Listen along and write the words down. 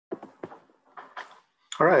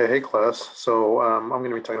All right, hey class. So I'm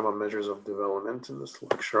going to be talking about measures of development in this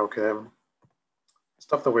lecture, okay?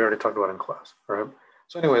 Stuff that we already talked about in class, all right?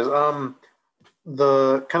 So anyways,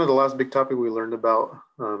 the last big topic we learned about,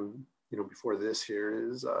 before this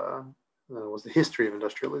here was the history of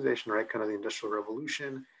industrialization, right? Kind of the Industrial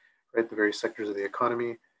Revolution, right? The various sectors of the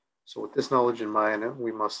economy. So with this knowledge in mind,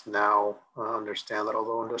 we must now understand that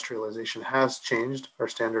although industrialization has changed our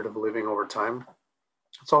standard of living over time,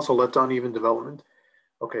 it's also led to uneven development.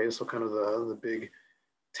 Okay, so kind of the big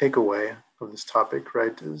takeaway of this topic,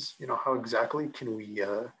 right, is how exactly can we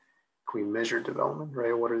measure development,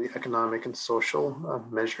 right? What are the economic and social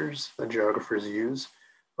measures that geographers use?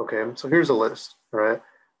 Okay, so here's a list, right?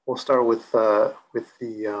 We'll start with the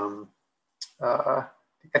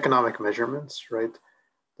economic measurements, right?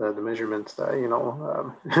 The measurements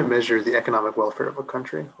that measure the economic welfare of a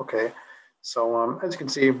country. Okay, so as you can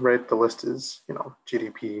see, right, the list is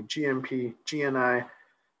GDP, GMP, GNI.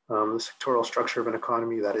 The sectoral structure of an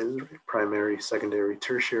economy, that is primary, secondary,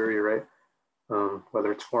 tertiary, right?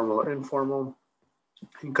 Whether it's formal or informal,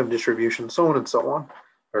 income distribution, so on and so on.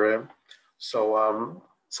 All right. So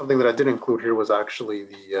something that I did include here was actually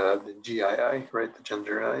the GII, right? The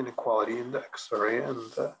Gender Inequality Index, all right,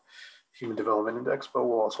 and the Human Development Index, but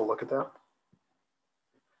we'll also look at that.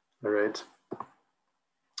 All right.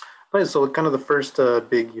 Right, so kind of the first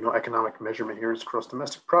big, economic measurement here is gross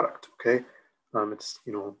domestic product. Okay, it's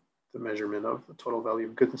the measurement of the total value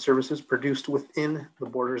of goods and services produced within the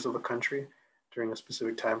borders of a country during a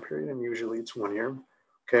specific time period, and usually it's 1 year.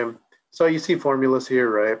 Okay, so you see formulas here,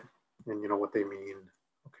 right? And what they mean.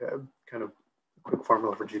 Okay, kind of a quick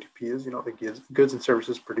formula for GDP is the goods and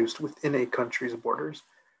services produced within a country's borders.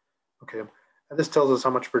 Okay, and this tells us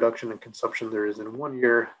how much production and consumption there is in 1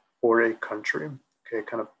 year for a country. Okay,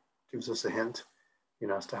 kind of gives us a hint,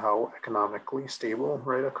 as to how economically stable,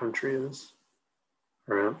 right, a country is.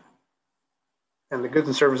 All right. And the goods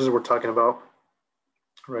and services we're talking about,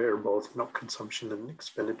 right, are both consumption and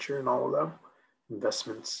expenditure and all of that,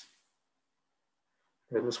 investments.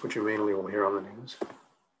 Right, this is what you mainly will hear on the news.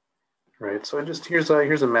 Right, so here's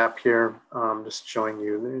a map here, just showing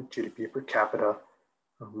you the GDP per capita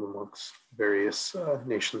amongst various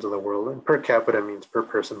nations of the world. And per capita means per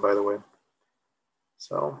person, by the way.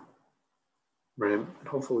 So, right,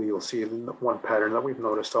 hopefully you'll see one pattern that we've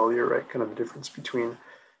noticed all year, right? Kind of the difference between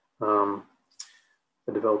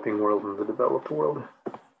the developing world and the developed world.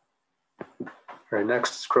 All right,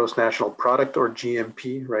 next is gross national product, or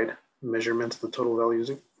GNP, right? Measurement of the total values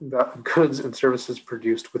of goods and services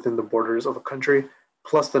produced within the borders of a country,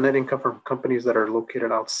 plus the net income from companies that are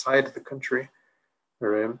located outside the country, all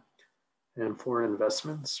right? And foreign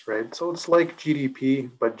investments, right? So it's like GDP,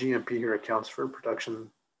 but GNP here accounts for production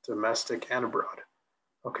domestic and abroad.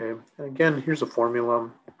 Okay, and again, here's a formula.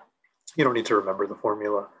 You don't need to remember the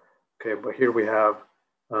formula. Okay, but here we have,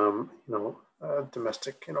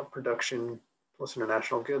 domestic, production plus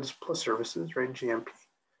international goods plus services, right? GNP.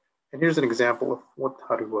 And here's an example of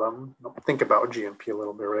how to think about GNP a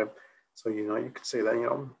little bit, right? So you could say that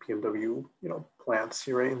BMW plants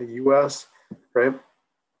here, right, in the U.S., right?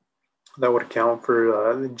 That would account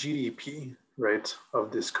for the GDP, right,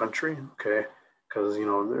 of this country, okay? Because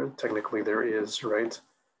technically there is, right,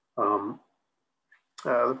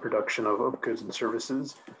 the production of goods and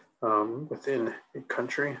services within a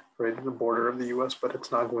country, right, in the border of the U.S., but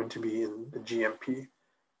it's not going to be in the GNP,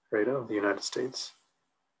 right, of the United States.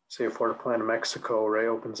 Say a Ford plant in Mexico, right,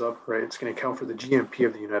 opens up, right, it's going to account for the GNP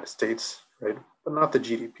of the United States, right, but not the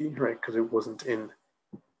GDP, right, because it wasn't in,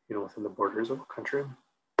 within the borders of a country.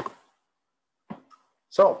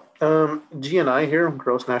 So GNI here,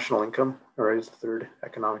 gross national income, all right, is the third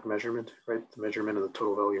economic measurement, right? The measurement of the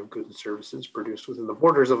total value of goods and services produced within the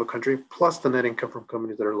borders of a country, plus the net income from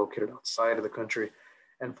companies that are located outside of the country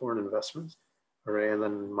and foreign investments, all right? And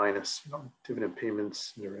then minus, dividend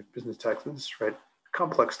payments, direct business taxes, right?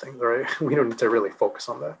 Complex things, all right? We don't need to really focus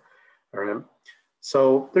on that, all right?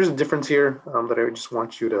 So there's a difference here that I just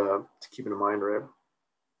want you to keep in mind, right?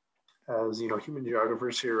 As, human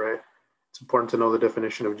geographers here, right? It's important to know the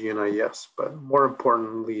definition of GNI, yes, but more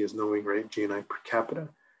importantly is knowing, right, GNI per capita,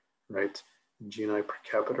 right? GNI per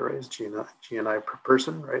capita, right, is GNI per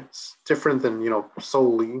person, right? It's different than,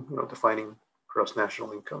 solely, defining gross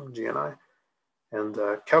national income, GNI. And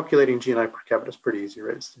calculating GNI per capita is pretty easy,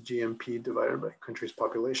 right? It's the GNP divided by country's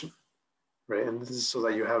population, right? And this is so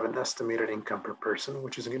that you have an estimated income per person,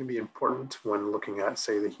 which is going to be important when looking at,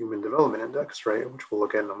 say, the Human Development Index, right, which we'll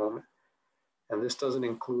look at in a moment. And this doesn't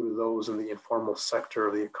include those in the informal sector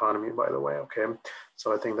of the economy, by the way, okay?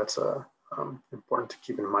 So I think that's important to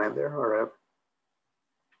keep in mind there, all right?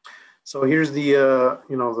 So here's the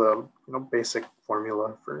basic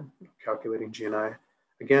formula for calculating GNI.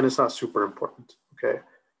 Again, it's not super important, okay?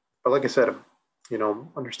 But like I said,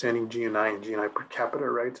 understanding GNI and GNI per capita,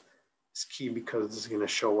 right, is key because this is going to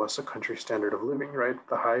show us a country standard of living, right?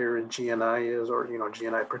 The higher GNI is, or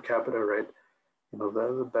GNI per capita, right,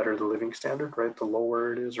 the better the living standard, right? The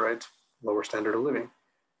lower it is, right, lower standard of living.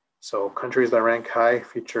 So countries that rank high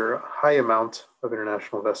feature a high amount of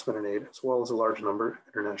international investment and aid, as well as a large number of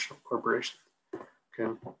international corporations.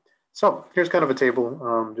 Okay, so here's kind of a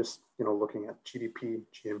table, just looking at GDP,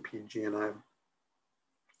 GNP, GNI.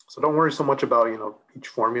 So don't worry so much about each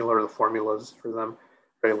formula or the formulas for them.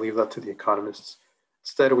 Right, leave that to the economists.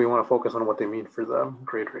 Instead, we want to focus on what they mean for the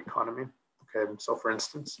greater economy. Okay, so for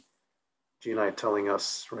instance, GNI telling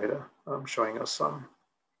us, right, showing us some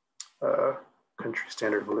country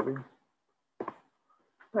standard of living.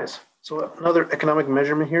 Nice. So another economic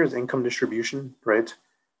measurement here is income distribution, right?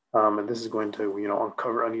 And this is going to,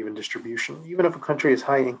 uncover uneven distribution, even if a country is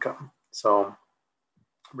high income. So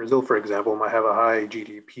Brazil, for example, might have a high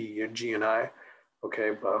GDP and GNI,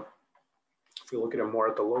 okay, but if we look at it more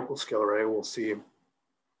at the local scale, right, we'll see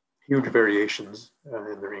huge variations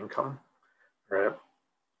in their income, right?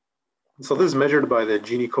 So this is measured by the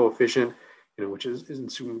Gini coefficient, which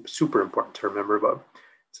isn't super important to remember, but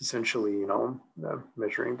it's essentially,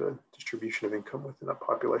 measuring the distribution of income within a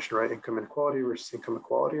population, right? Income inequality versus income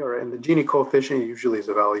equality, all right? And the Gini coefficient usually is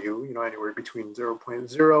a value, anywhere between 0.0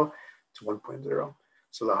 to 1.0.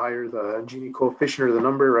 So the higher the Gini coefficient or the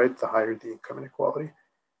number, right, the higher the income inequality.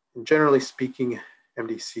 And generally speaking,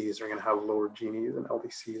 MDCs are going to have lower Ginis and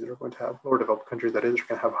LDCs are going to have, lower developed countries, that is, are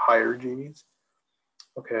going to have higher Ginis.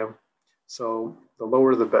 Okay, so the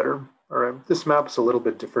lower the better. All right, this map's a little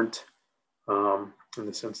bit different in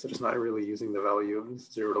the sense that it's not really using the value of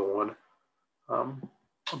 0 to 1,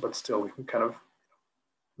 but still we can kind of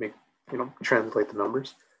make, translate the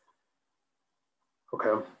numbers.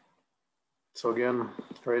 Okay, so again,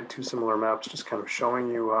 right, two similar maps just kind of showing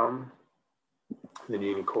you the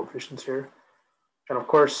Gini coefficients here. And of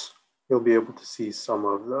course, you'll be able to see some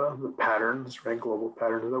of the patterns, right, global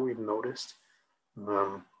patterns that we've noticed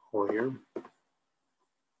all here.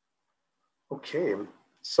 Okay,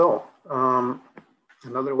 so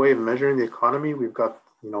another way of measuring the economy, we've got,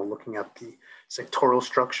 looking at the sectoral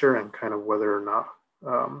structure and kind of whether or not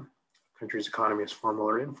a country's economy is formal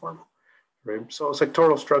or informal, right? So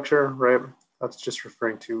sectoral structure, right, that's just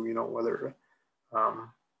referring to, whether,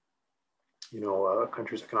 a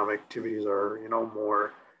country's economic activities are,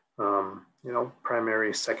 more,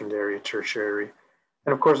 primary, secondary, tertiary.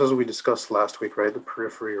 And of course, as we discussed last week, right, the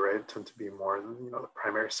periphery, right, tend to be more, the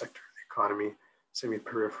primary sector of the economy.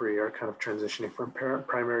 Semi-periphery are kind of transitioning from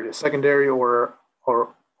primary to secondary or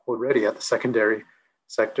already at the secondary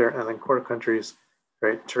sector, and then core countries,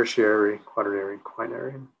 right, tertiary, quaternary,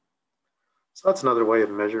 quinary. So that's another way of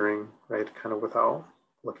measuring, right, kind of without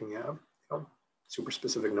looking at, super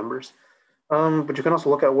specific numbers. But you can also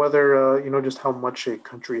look at whether, just how much a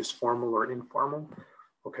country is formal or informal,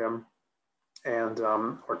 okay? And,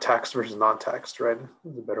 or taxed versus non-taxed, right?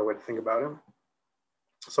 Is a better way to think about it.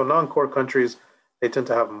 So non-core countries, they tend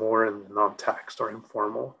to have more in non-taxed or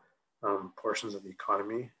informal portions of the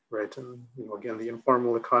economy, right? And, again, the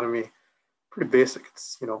informal economy, pretty basic.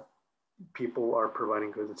 It's, people are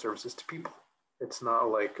providing goods and services to people. It's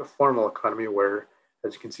not like a formal economy where,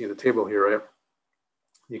 as you can see in the table here, right,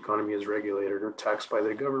 the economy is regulated or taxed by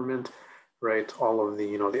the government, right? All of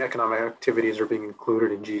the, the economic activities are being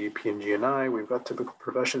included in GDP and GNI. We've got typical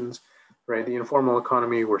professions, right? The informal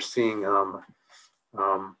economy, we're seeing a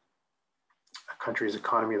country's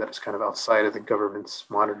economy that is kind of outside of the government's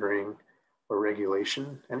monitoring or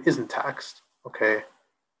regulation and isn't taxed, okay?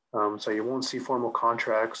 So you won't see formal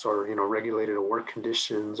contracts or, regulated work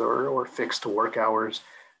conditions or fixed work hours,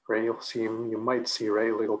 right? You might see, right,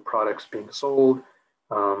 illegal products being sold,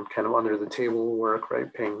 kind of under the table work,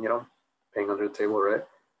 right? Paying under the table, right?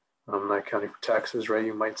 Not accounting for taxes, right?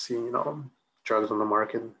 You might see, drugs on the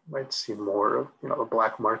market, you might see more of, the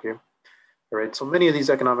black market, right? So many of these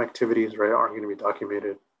economic activities, right, aren't going to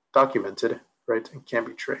be documented, right, and can't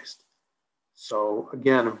be traced. So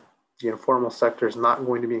again, the informal sector is not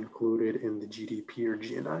going to be included in the GDP or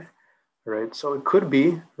GNI, right? So it could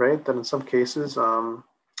be, right, that in some cases, some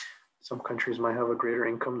countries might have a greater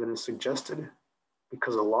income than is suggested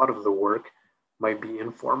because a lot of the work might be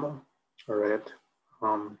informal, all right?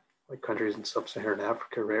 Like countries in sub-Saharan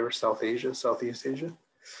Africa, right, or Southeast Asia.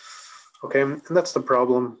 Okay, and that's the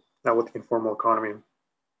problem now with the informal economy,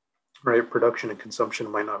 right? Production and consumption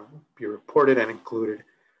might not be reported and included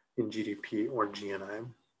in GDP or GNI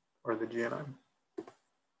or the GNI.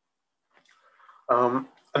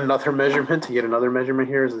 Another measurement, yet another measurement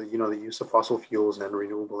here is the, the use of fossil fuels and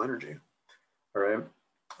renewable energy. All right.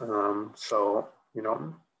 So, we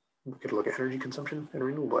could look at energy consumption and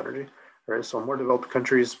renewable energy. All right. So more developed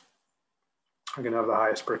countries are going to have the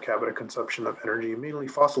highest per capita consumption of energy, mainly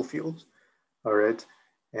fossil fuels. All right.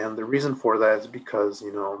 And the reason for that is because,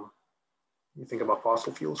 you think about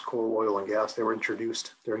fossil fuels, coal, oil, and gas, they were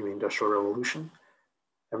introduced during the Industrial Revolution.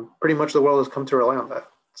 And pretty much the world has come to rely on that.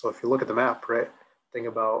 So if you look at the map, right, think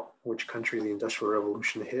about which country the Industrial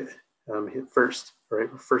Revolution hit first, right?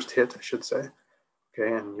 First hit, I should say.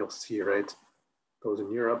 Okay, and you'll see, right, those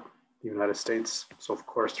in Europe, the United States. So of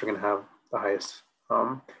course, they're going to have the highest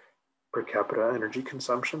per capita energy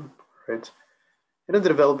consumption, right? And in the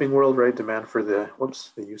developing world, right, demand for the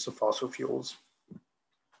use of fossil fuels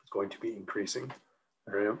is going to be increasing.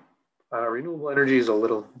 All right. Renewable energy is a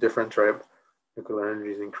little different, right? Nuclear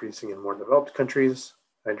energy is increasing in more developed countries.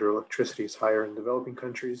 Hydroelectricity is higher in developing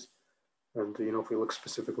countries. And, if we look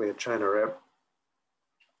specifically at China, right,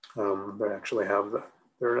 they're actually the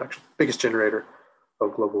biggest generator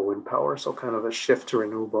of global wind power. So kind of a shift to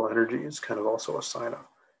renewable energy is kind of also a sign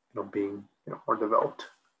of, being, more developed.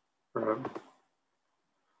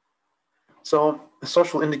 So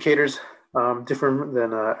social indicators, different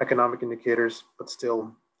than economic indicators, but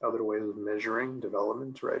still other ways of measuring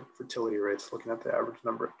development, right? Fertility rates, looking at the average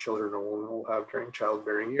number of children a woman will have during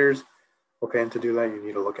childbearing years. Okay, and to do that, you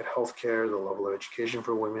need to look at healthcare, the level of education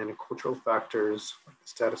for women, and cultural factors, like the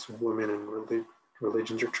status of women and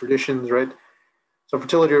religions or traditions, right? So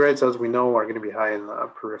fertility rates, as we know, are going to be high in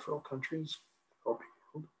peripheral countries,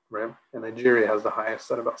 right? And Nigeria has the highest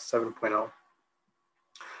at about 7.0.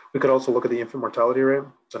 We could also look at the infant mortality rate,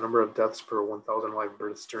 the number of deaths per 1,000 live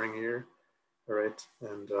births during a year, right?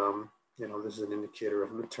 And, this is an indicator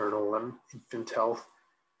of maternal and infant health,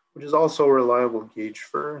 which is also a reliable gauge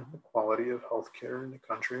for the quality of healthcare in the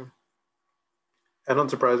country. And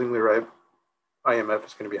unsurprisingly, right, IMF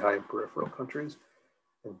is going to be high in peripheral countries,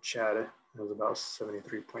 and Chad has about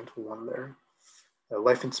 73.1 there.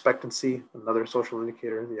 Life expectancy, another social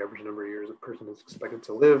indicator, the average number of years a person is expected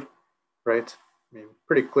to live, right? I mean,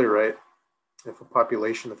 pretty clear, right? If a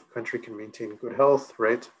population of a country can maintain good health,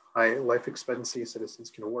 right, high life expectancy, citizens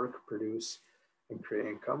can work, produce, and create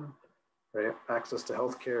income, right? Access to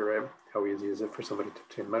healthcare, right? How easy is it for somebody to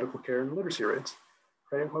obtain medical care, and literacy rates,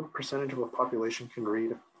 right? What percentage of a population can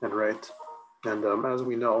read and write? And as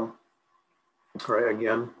we know, right,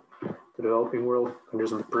 again, the developing world,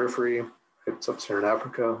 countries in the periphery, right, sub-Saharan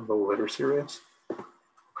Africa, low literacy rates.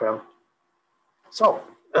 Okay. So,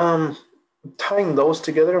 tying those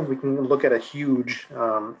together, we can look at a huge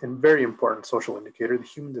and very important social indicator, the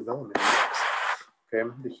Human Development Index. Okay,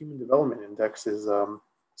 the Human Development Index is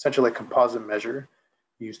essentially a composite measure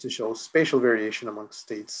used to show spatial variation among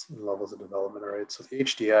states and levels of development. All right, so the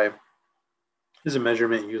HDI is a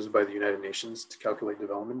measurement used by the United Nations to calculate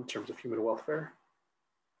development in terms of human welfare.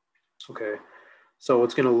 Okay, so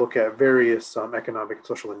it's going to look at various economic and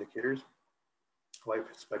social indicators, life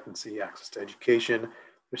expectancy, access to education,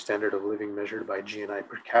 their standard of living measured by GNI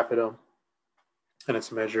per capita, and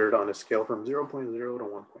it's measured on a scale from 0.0 to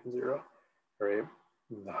 1.0, right?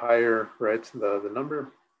 And the higher, right, the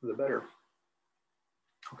number, the better.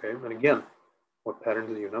 Okay, and again, what patterns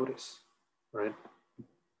do you notice, right?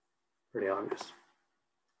 Pretty obvious.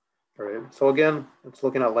 All right, so again, it's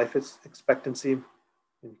looking at life expectancy,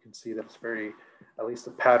 and you can see that it's very, at least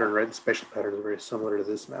the pattern, right? The spatial pattern is very similar to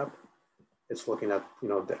this map. It's looking at,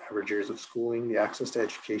 the average years of schooling, the access to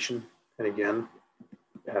education. And again,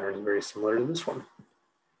 the pattern is very similar to this one.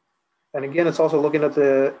 And again, it's also looking at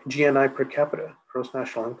the GNI per capita, gross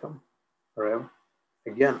national income. All right.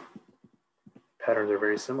 Again, patterns are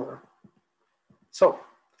very similar. So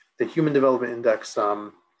the Human Development Index,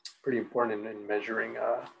 pretty important in measuring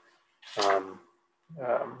the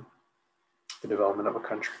development of a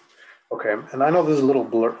country. Okay, and I know this is a little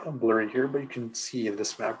blurry here, but you can see in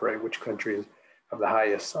this map, right, which countries have the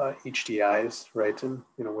highest HDIs, right, and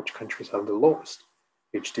which countries have the lowest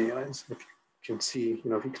HDIs. If you can see, if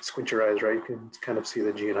you can squint your eyes, right, you can kind of see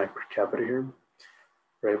the GNI per capita here,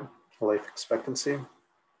 right, life expectancy.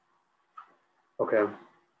 Okay.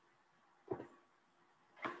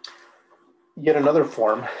 Yet another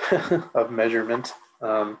form of measurement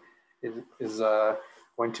is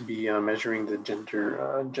going to be measuring the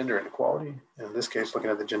gender inequality. In this case, looking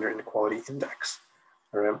at the gender inequality index.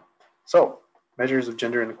 All right. So measures of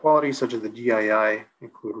gender inequality, such as the GII,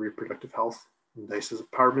 include reproductive health, indices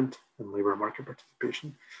of empowerment, and labor market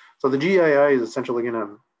participation. So the GII is essentially going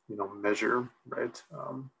to, measure, right?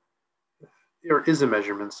 Or is a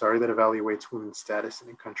measurement, that evaluates women's status in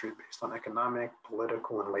a country based on economic,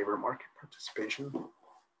 political, and labor market participation.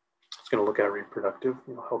 going to look at reproductive,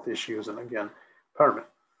 health issues, and again, empowerment.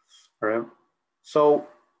 All right. So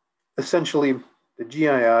essentially, the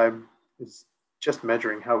GII is just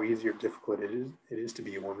measuring how easy or difficult it is to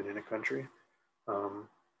be a woman in a country.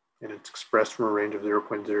 And it's expressed from a range of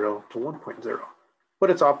 0.0 to 1.0. But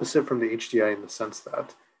it's opposite from the HDI in the sense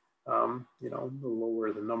that, the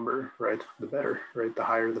lower the number, right, the better, right? The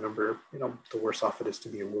higher the number, the worse off it is to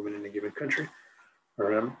be a woman in a given country. All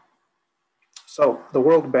right. So the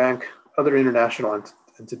World Bank, other international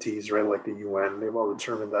entities, right, like the UN, they've all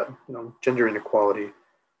determined that, gender inequality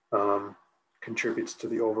contributes to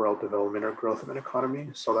the overall development or growth of an economy.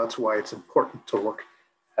 So that's why it's important to look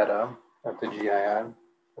at the GII.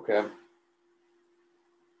 Okay.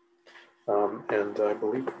 And I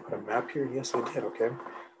believe I put a map here. Yes, I did. Okay.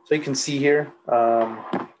 So you can see here, kind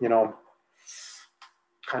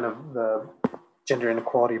of the gender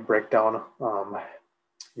inequality breakdown,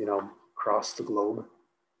 across the globe,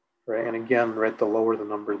 right? And again, right, the lower the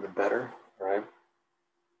number, the better, right?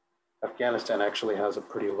 Afghanistan actually has a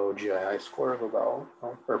pretty low GII score of about,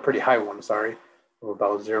 or a pretty high one, sorry, of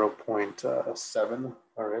about 0.7,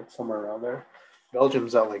 all right, somewhere around there.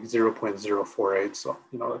 Belgium's at like 0.048, so,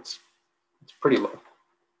 it's pretty low,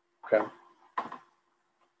 okay?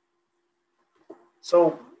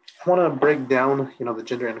 So I want to break down, the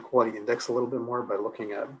gender inequality index a little bit more by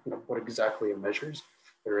looking at, what exactly it measures,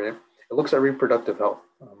 right? It looks at reproductive health,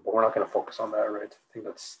 but we're not going to focus on that, right? I think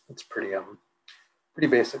that's pretty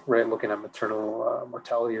basic, right? Looking at maternal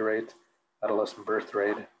mortality rate, adolescent birth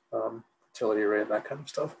rate, fertility rate, that kind of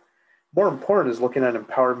stuff. More important is looking at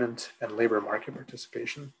empowerment and labor market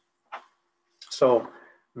participation. So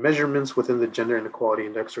measurements within the gender inequality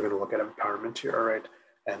index are going to look at empowerment here, all right?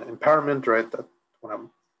 And empowerment, right, that when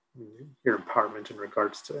I'm here, empowerment in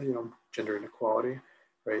regards to, gender inequality,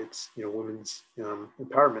 right? It's, women's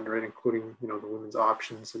empowerment, right? Including, the women's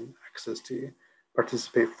options and access to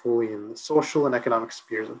participate fully in the social and economic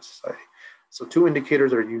spheres of society. So 2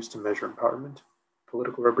 indicators are used to measure empowerment: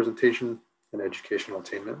 political representation and educational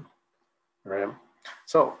attainment, all right?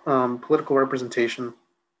 So political representation,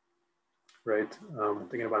 right?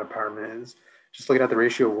 Thinking about empowerment is just looking at the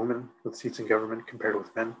ratio of women with seats in government compared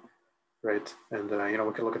with men, right? And,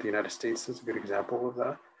 we can look at the United States as a good example of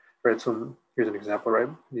that, right? So here's an example, right?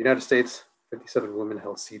 In the United States, 57 women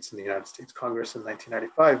held seats in the United States Congress in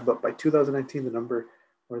 1995, but by 2019, the number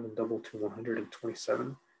more than doubled to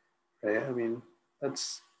 127, right? I mean,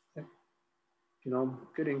 that's,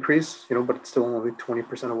 good increase, but it's still only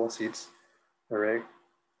 20% of all seats, all right?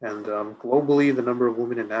 And globally, the number of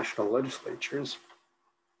women in national legislatures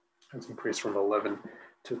has increased from 11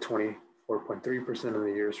 to 24.3% in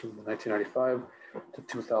the years from 1995 to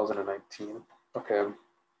 2019. Okay.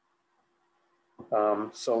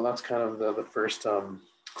 So that's kind of the first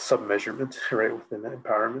sub-measurement, right, within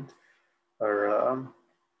empowerment, or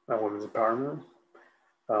women's empowerment.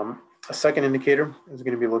 A second indicator is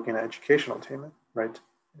going to be looking at educational attainment, right?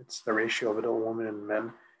 It's the ratio of adult women and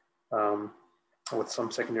men with some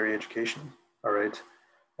secondary education, all right?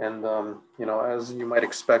 And, as you might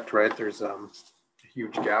expect, right, there's a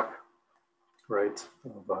huge gap, right,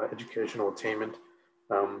 of educational attainment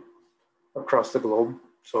across the globe.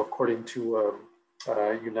 So according to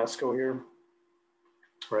UNESCO here,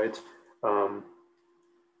 right, I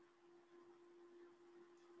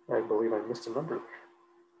believe I missed a number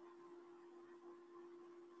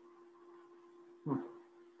there.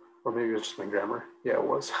 Or maybe it was just my grammar. Yeah, it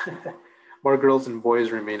was. More girls than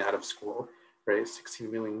boys remain out of school, right?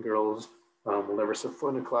 16 million girls will never set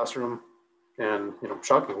foot in a classroom. And,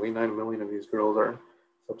 shockingly, 9 million of these girls are in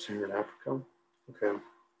sub-Saharan Africa. Okay.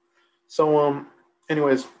 So,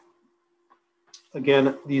 anyways,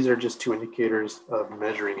 again, these are just 2 indicators of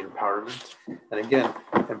measuring empowerment. And again,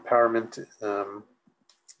 empowerment, the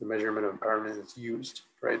measurement of empowerment is used,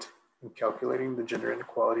 right, in calculating the gender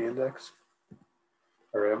inequality index.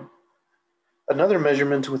 All right. Another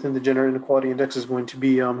measurement within the gender inequality index is going to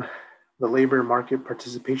be the labor market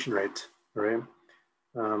participation rate, right?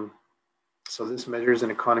 So this measures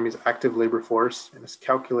an economy's active labor force and is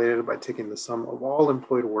calculated by taking the sum of all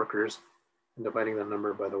employed workers and dividing the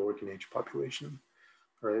number by the working age population.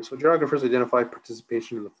 All right, so geographers identify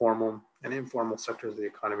participation in the formal and informal sectors of the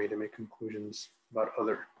economy to make conclusions about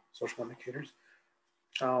other social indicators.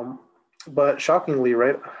 But shockingly,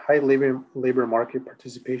 right, high labor market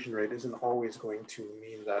participation rate isn't always going to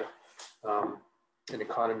mean that an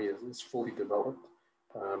economy is fully developed.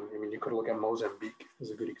 I mean, you could look at Mozambique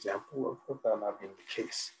as a good example of that not being the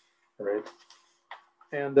case, right?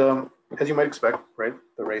 And as you might expect, right,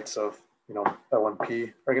 the rates of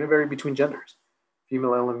LMP are going to vary between genders.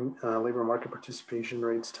 Female labor market participation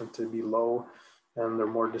rates tend to be low, and they're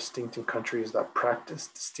more distinct in countries that practice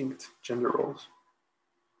distinct gender roles.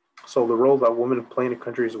 So the role that women play in a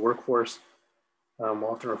country's workforce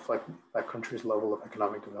often reflect that country's level of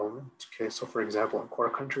economic development. Okay, so for example, in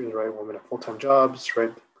core countries, right, women have full-time jobs,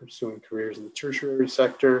 right, pursuing careers in the tertiary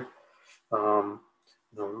sector,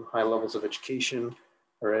 high levels of education,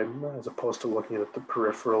 right, as opposed to looking at the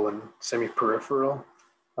peripheral and semi-peripheral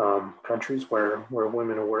countries where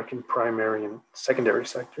women work in primary and secondary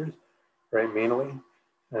sectors, right, mainly,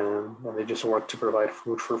 and they just work to provide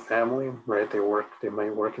food for family, right? They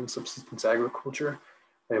might work in subsistence agriculture.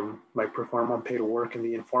 They might perform unpaid work in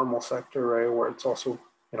the informal sector, right, where it's also,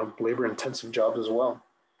 labor-intensive jobs as well.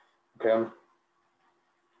 Okay,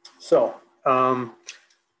 so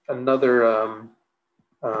another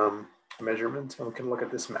measurement, and we can look at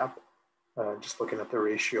this map, just looking at the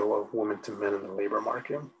ratio of women to men in the labor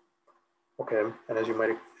market. Okay, and as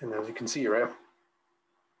you can see, right,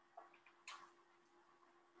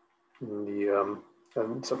 in the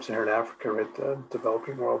sub-Saharan Africa, right, the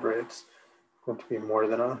developing world, right, it's going to be more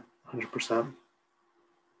than 100%,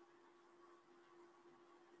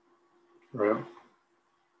 right?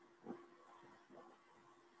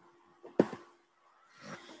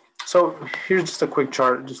 So here's just a quick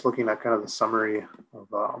chart, just looking at kind of the summary of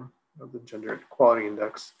the Gender Equality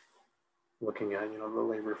Index, looking at, the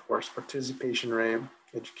labor force participation rate,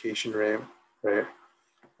 education rate, right?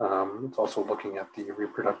 It's also looking at the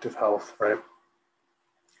reproductive health, right?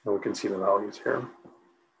 And we can see the values here.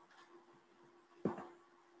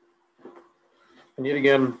 And yet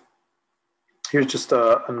again, here's just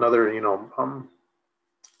another,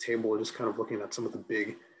 table, just kind of looking at some of the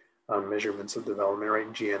big measurements of development,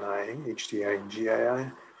 right? GNI, HDI, and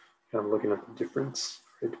GII, kind of looking at the difference,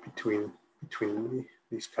 right, between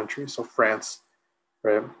these countries. So France,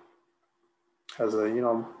 right, has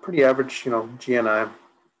a, pretty average, GNI,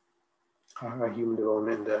 Human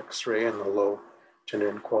Development Index, right, and the low Gender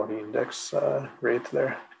Inequality Index rate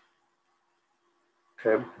there.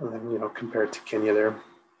 Okay, and then, compared to Kenya there.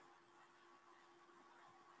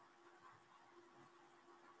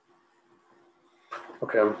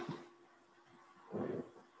 Okay.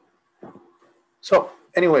 So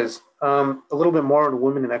anyways, a little bit more on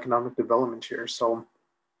women in economic development here. So,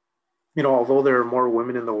 although there are more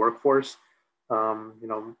women in the workforce,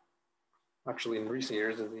 actually in recent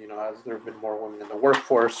years, as there have been more women in the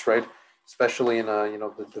workforce, right, especially in,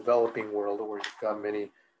 the developing world where you've got many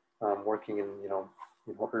working in,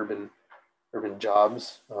 urban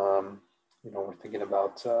jobs. We're thinking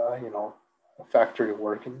about, factory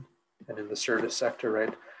work and in the service sector,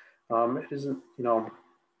 right? It isn't,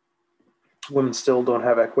 women still don't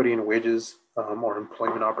have equity in wages or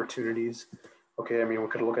employment opportunities. Okay, I mean, we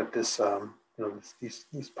could look at this,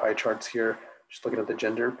 these pie charts here, just looking at the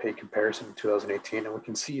gender pay comparison in 2018, and we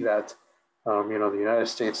can see that, the United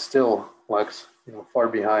States still lags, far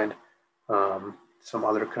behind some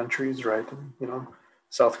other countries, right? And,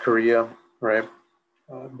 South Korea, right?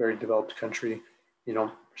 Very developed country,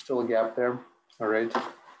 still a gap there, all right?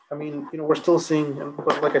 I mean, we're still seeing,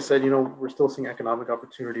 but like I said, we're still seeing economic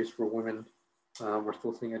opportunities for women. We're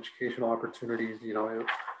still seeing educational opportunities,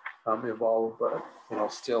 evolve, but,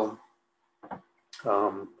 still,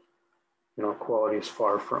 equality is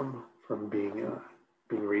far from being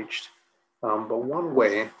reached. But one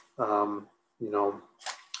way,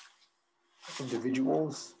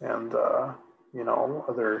 individuals and,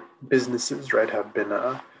 other businesses, right, have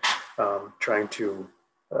been trying to,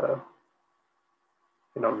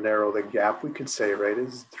 narrow the gap, we could say, right,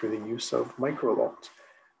 is through the use of microloans,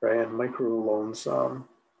 right? And microloans,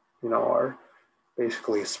 are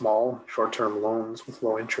basically small, short-term loans with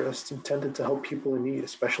low interest intended to help people in need,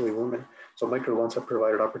 especially women. So microloans have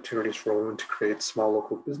provided opportunities for women to create small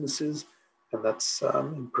local businesses, and that's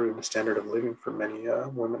improved the standard of living for many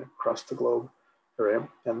women across the globe, right?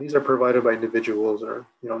 And these are provided by individuals or,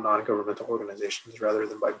 non-governmental organizations rather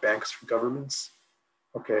than by banks or governments,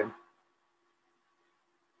 okay?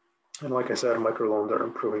 And like I said, microloans are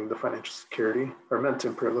improving the financial security, or meant to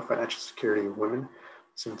improve the financial security of women,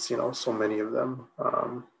 since, so many of them,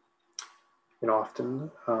 often,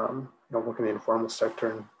 work in the informal sector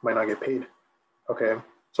and might not get paid. Okay,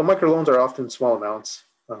 so microloans are often small amounts,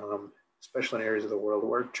 especially in areas of the world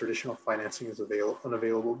where traditional financing is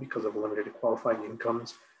unavailable because of limited qualifying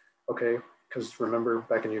incomes. Okay, because remember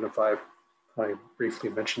back in Unit 5, I briefly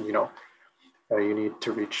mentioned, you need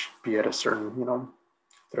to be at a certain,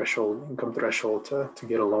 income threshold to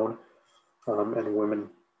get a loan, and women,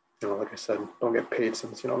 like I said, don't get paid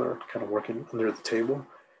since, they're kind of working under the table,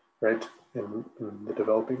 right, in the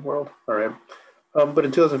developing world, all right? But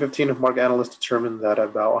in 2015, market analysts determined that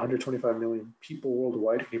about 125 million people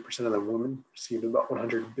worldwide, 80% of them women, received about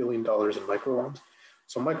 $100 billion in microloans.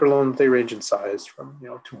 So microloans, they range in size from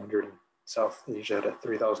 200 in South Asia to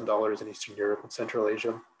 $3,000 in Eastern Europe and Central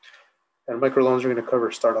Asia. And microloans are going to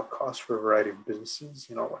cover startup costs for a variety of businesses,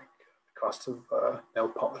 like the cost of nail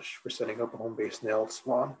polish for setting up a home-based nail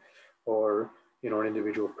salon, or an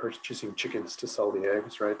individual purchasing chickens to sell the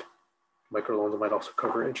eggs, right? Microloans might also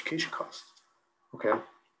cover education costs. Okay.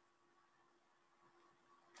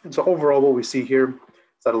 And so overall, what we see here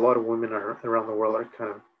is that a lot of women around the world are kind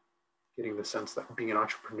of getting the sense that being an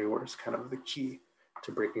entrepreneur is kind of the key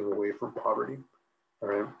to breaking away from poverty. All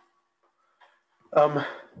right.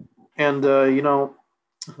 And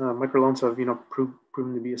microloans have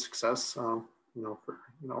proven to be a success. For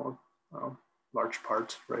a large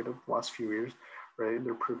part, right, of the last few years, right.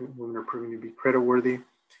 Women are proving to be creditworthy,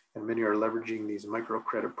 and many are leveraging these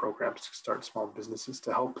microcredit programs to start small businesses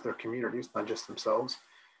to help their communities, not just themselves.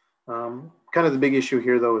 Kind of the big issue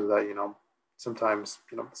here, though, is that sometimes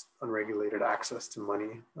unregulated access to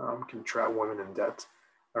money can trap women in debt.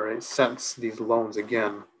 All right, since these loans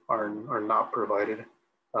again are not provided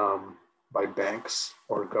by banks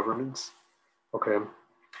or governments. Okay,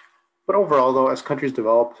 but overall, though, as countries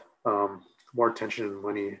develop, more attention and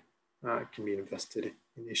money can be invested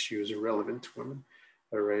in issues relevant to women.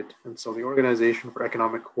 All right, and so the Organization for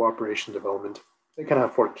Economic Cooperation and Development, they kind of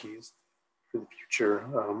have 4 keys for the future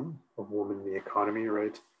of women in the economy,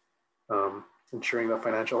 right? Ensuring that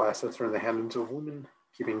financial assets are in the hands of women,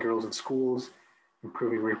 keeping girls in schools,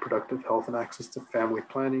 improving reproductive health and access to family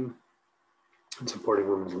planning, and supporting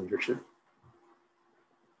women's leadership.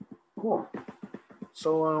 Cool.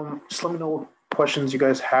 So just let me know what questions you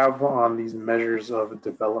guys have on these measures of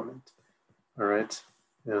development. All right,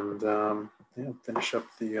 and finish up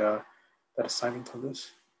that assignment on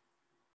this.